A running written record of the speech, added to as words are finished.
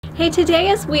Hey, today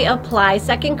as we apply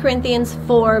 2 Corinthians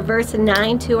 4 verse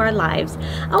 9 to our lives,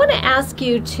 I want to ask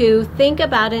you to think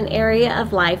about an area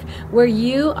of life where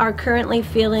you are currently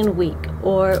feeling weak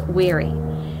or weary.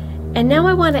 And now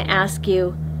I want to ask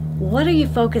you, what are you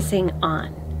focusing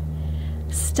on?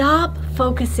 Stop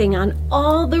focusing on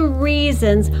all the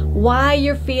reasons why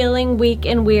you're feeling weak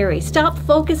and weary. Stop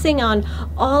focusing on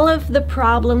all of the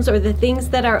problems or the things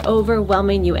that are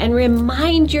overwhelming you, and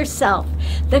remind yourself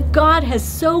that God has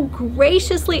so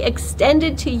graciously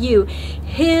extended to you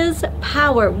His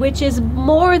power, which is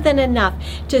more than enough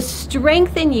to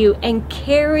strengthen you and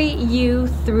carry you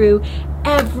through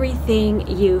everything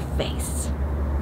you face.